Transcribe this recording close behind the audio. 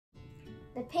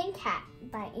The Pink Hat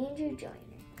by Andrew Joyner.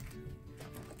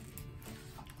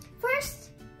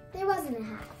 First, there wasn't a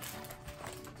hat.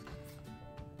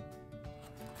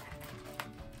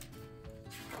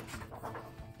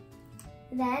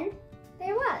 Then,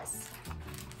 there was.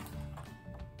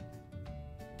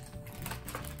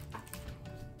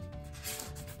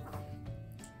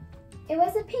 It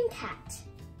was a pink hat.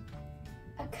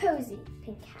 A cozy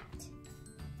pink hat.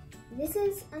 This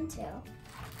is until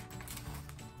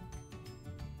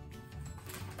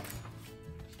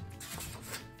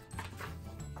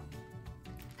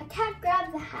a cat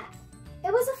grabbed the hat.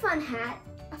 It was a fun hat,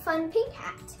 a fun pink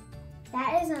hat.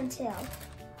 That is until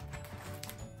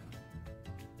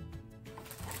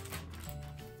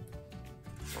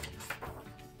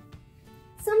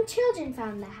some children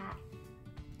found the hat.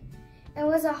 It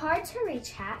was a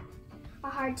hard-to-reach hat, a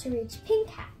hard-to-reach pink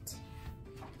hat.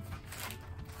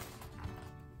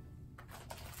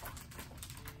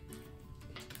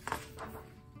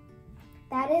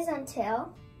 That is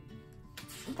until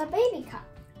the baby cup.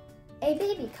 A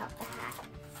baby cup the hat.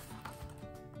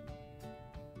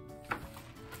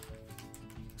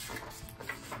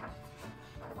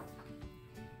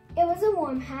 It was a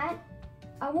warm hat,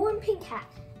 a warm pink hat.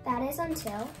 That is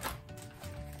until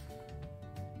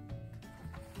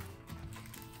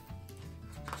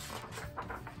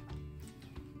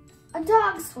a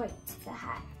dog swiped the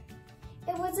hat.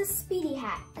 It was a speedy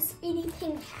hat, a speedy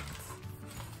pink hat.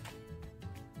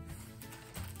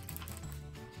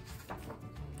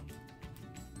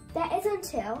 That is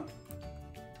until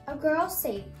a girl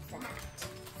saved the hat.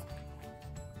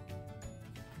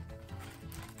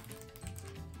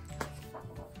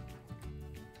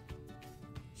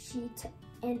 She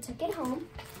took it home.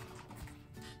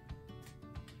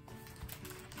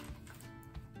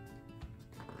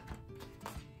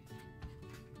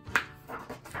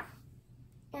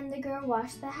 And the girl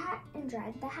washed the hat and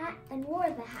dried the hat and wore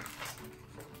the hat.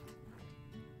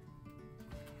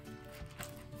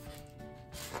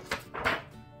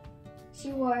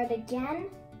 She wore it again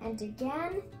and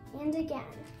again and again.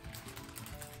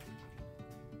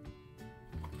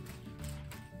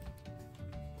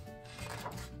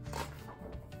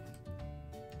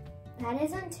 That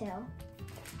is until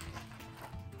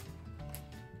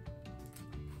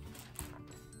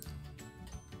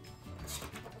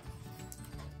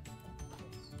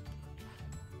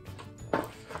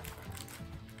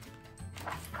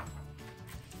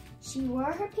she wore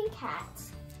her pink hat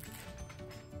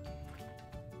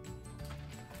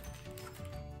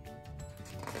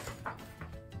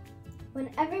when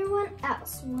everyone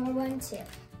else wore one too.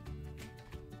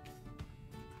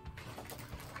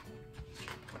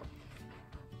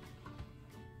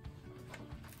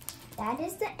 That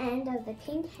is the end of The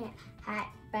Pink Hat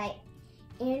by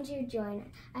Andrew Joyner.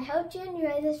 I hope you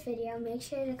enjoyed this video. Make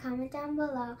sure to comment down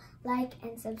below, like,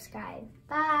 and subscribe.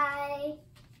 Bye!